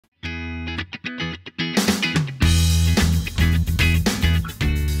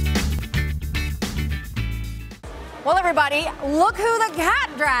Well, everybody, look who the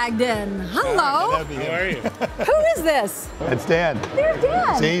cat dragged in. Hello. How are you? Who is this? It's Dan. There's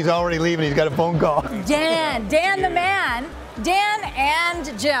Dan. See, he's already leaving. He's got a phone call. Dan the man. Dan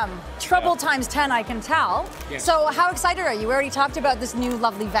and Jim. Trouble times 10, I can tell. Yes. So how excited are you? We already talked about this new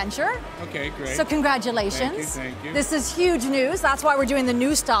lovely venture. Okay, great. So congratulations. Thank you. This is huge news. That's why we're doing the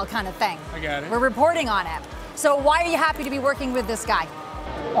new style kind of thing. I got it. We're reporting on it. So why are you happy to be working with this guy?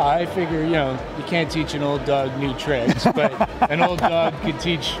 I figure, you can't teach an old dog new tricks, but an old dog could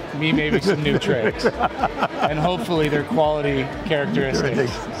teach me maybe some new tricks. And hopefully they're quality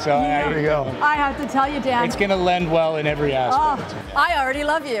characteristics. So There we go. I have to tell you, Dan. It's going to lend well in every aspect. Oh, I already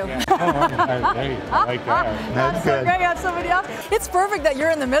love you. Yeah. I like that. That's so good. great. You have somebody else. It's perfect that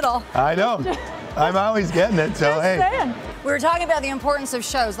you're in the middle. I know. I'm always getting it, so Just hey. saying. We were talking about the importance of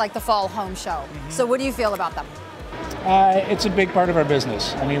shows like the Fall Home Show. So what do you feel about them? It's a big part of our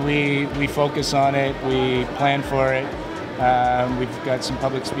business. I mean, we focus on it, we plan for it. We've got some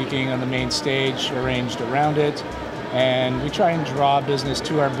public speaking on the main stage arranged around it. And we try and draw business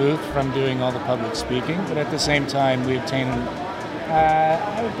to our booth from doing all the public speaking. But at the same time, we obtain,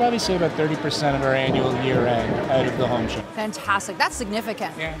 I would probably say about 30% of our annual year end out of the home show. Fantastic. That's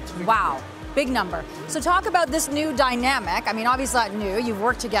significant. Yeah, it's big. Wow. Big number. So talk about this new dynamic. I mean, obviously not new, you've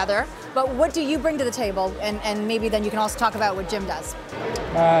worked together, but what do you bring to the table? And maybe then you can also talk about what Jim does.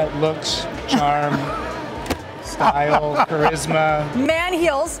 Looks, charm, style, charisma. Man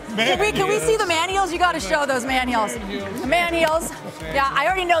heels. Can we see the man heels? You got to show those man heels. Man heels. Yeah, I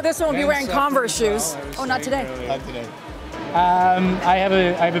already know this one will be wearing Converse shoes. Oh, not today. Not today. I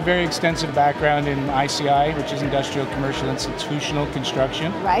have a very extensive background in ICI, which is Industrial Commercial Institutional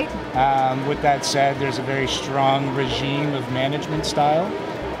Construction. Right. With that said, there's a very strong regime of management style,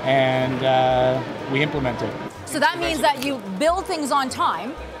 and we implement it. So that means that you build things on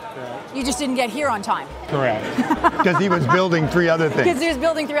time. You just didn't get here on time. Correct. Because he was building 3 other Because things. he was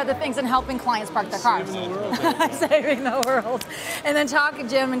building 3 other things and helping clients park their cars. Saving the world. Saving the world. And then talk,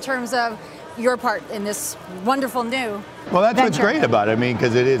 Jim, in terms of your part in this wonderful new Well, that's what's venture. great about it. I mean,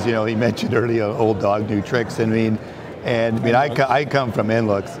 because it is, he mentioned earlier, old dog, new tricks. I come from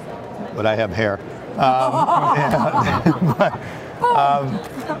in-looks, but I have hair.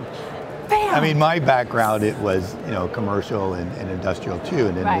 Bam! I mean, my background, it was, commercial and industrial too.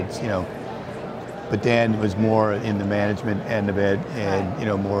 And then Right. it's, but Dan was more in the management end of it and,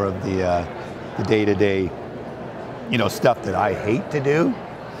 Right. More of the day-to-day, stuff that I hate to do.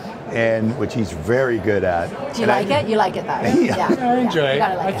 And which he's very good at. Do you like it? You like it, though. Yeah. I enjoy it. You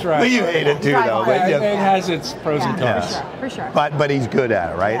gotta like I it. thrive. But you hate it too, Try though. hard. But, It has its pros and Yeah, cons. for sure. But he's good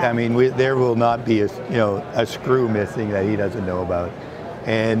at it, right? Yeah. I mean, there will not be a screw missing that he doesn't know about,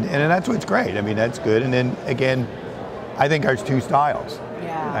 and that's what's great. I mean, that's good. And then again, I think there's 2 styles.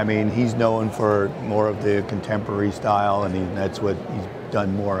 Yeah. I mean, he's known for more of the contemporary style, and that's what he's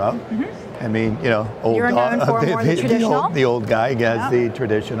done more of. I mean, old You're dog, known for more the traditional? the old guy has Yeah. the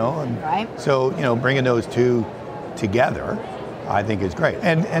traditional, and Right. so bringing those 2 together, I think is great.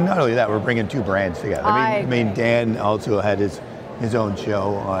 And not only that, we're bringing 2 brands together. I mean, Dan also had his own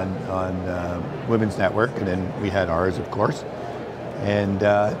show on Women's Network, and then we had ours, of course. And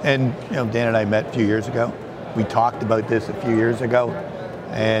Dan and I met a few years ago. We talked about this a few years ago,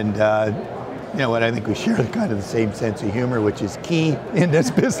 and what I think we share kind of the same sense of humor, which is key in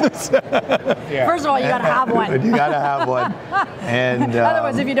this business. Yeah. First of all, you got to have one. You got to have one. And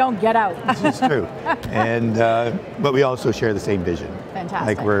Otherwise, if you don't, get out. it's true. And but we also share the same vision.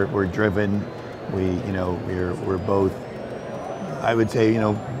 Fantastic. Like we're driven. We're both, I would say,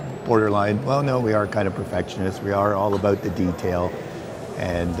 borderline. Well, no, we are kind of perfectionists. We are all about the detail.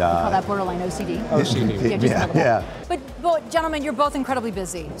 And Call that borderline OCD. OCD. Yeah, just a little bit. yeah. But gentlemen, you're both incredibly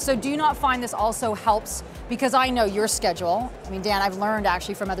busy. So do you not find this also helps? Because I know your schedule. I mean, Dan, I've learned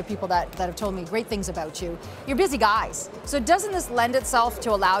actually from other people that have told me great things about you. You're busy guys. So doesn't this lend itself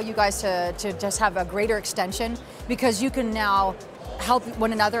to allow you guys to just have a greater extension? Because you can now help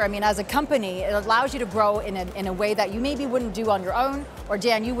one another. I mean, as a company, it allows you to grow in a way that you maybe wouldn't do on your own, or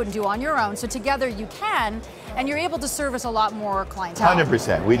Dan, you wouldn't do on your own. So together you can, and you're able to service a lot more clientele.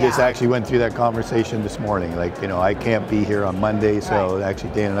 100%. We just Yeah. actually went through that conversation this morning. Like, I can't be here on Monday, so Right.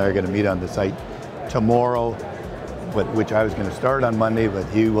 actually Dan and I are going to meet on the site tomorrow, which I was going to start on Monday, but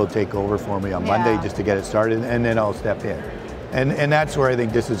he will take over for me on Monday Yeah. just to get it started, and then I'll step in. And that's where I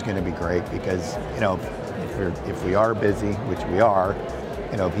think this is going to be great because, if we are busy, which we are,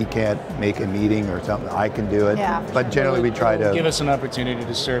 if he can't make a meeting or something, I can do it. Yeah. But generally we try to Give us an opportunity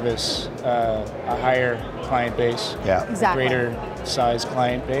to service a higher client base, yeah. Exactly. greater size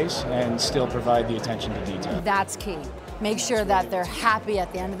client base, and still provide the attention to detail. That's key. Make sure that they're happy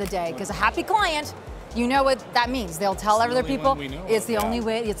at the end of the day, because a happy client You know what that means. They'll tell other people. It's the only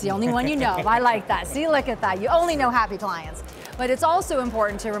way. It's the only one you know. I like that. See, look at that. You only know happy clients. But it's also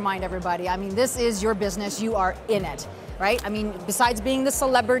important to remind everybody, I mean, this is your business. You are in it, right? I mean, besides being the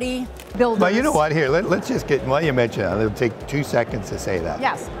celebrity builder. But you know what? Here, let's just get, while you mention it, it'll take 2 seconds to say that.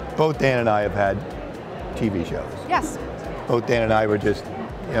 Yes. Both Dan and I have had TV shows. Yes. Both Dan and I were just,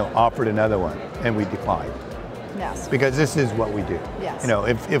 offered another one, and we declined. Yes. Because this is what we do. Yes.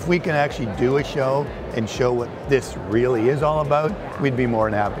 If we can actually do a show and show what this really is all about, we'd be more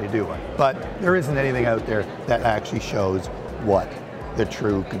than happy to do it. But there isn't anything out there that actually shows what the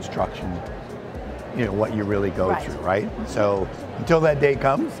true construction, what you really go through, right? So until that day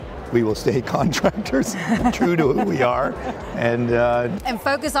comes, we will stay contractors, true to who we are, and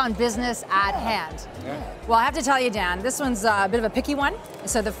focus on business at hand. Yeah. Well, I have to tell you, Dan, this one's a bit of a picky one.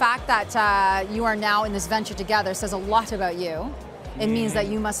 So the fact that you are now in this venture together says a lot about you. It means that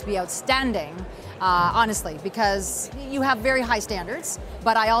you must be outstanding, honestly, because you have very high standards.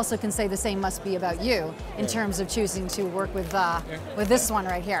 But I also can say the same must be about you in terms of choosing to work with this one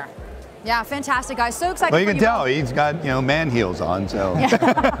right here. Yeah, fantastic, guys. So excited. Well, you can tell he's got man heels on. So.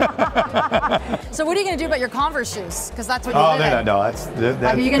 Yeah. So what are you going to do about your Converse shoes? Because that's what you live in. No, are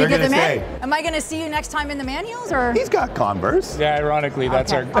you going to get them stay. in? Am I going to see you next time in the man heels, or? He's got Converse. Yeah, ironically,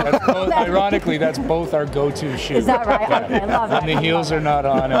 that's both our go-to shoes. Is that right? Okay, I love it. When the heels are not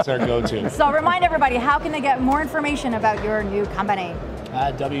on, it's our go-to. So remind everybody, how can they get more information about your new company?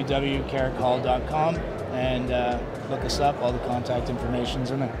 www.carukhall.com and look us up. All the contact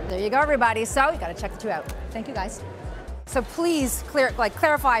information's in there. There you go, everybody. So you got to check the two out. Thank you, guys. So please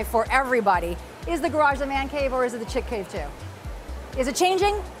clarify for everybody: is the garage the man cave or is it the chick cave too? Is it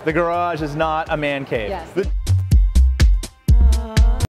changing? The garage is not a man cave. Yes.